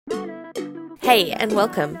Hey, and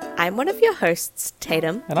welcome. I'm one of your hosts,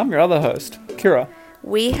 Tatum. And I'm your other host, Kira.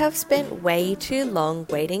 We have spent way too long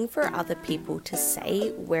waiting for other people to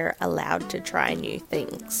say we're allowed to try new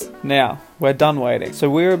things. Now, we're done waiting, so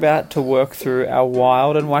we're about to work through our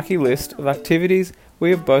wild and wacky list of activities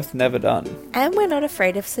we have both never done. And we're not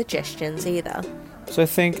afraid of suggestions either. So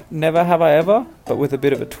think Never Have I Ever, but with a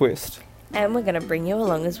bit of a twist. And we're going to bring you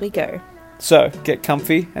along as we go. So, get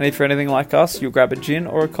comfy, and if you're anything like us, you'll grab a gin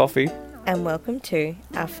or a coffee. And welcome to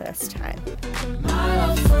our first time. My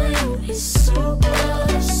love for you is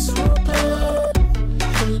super, super.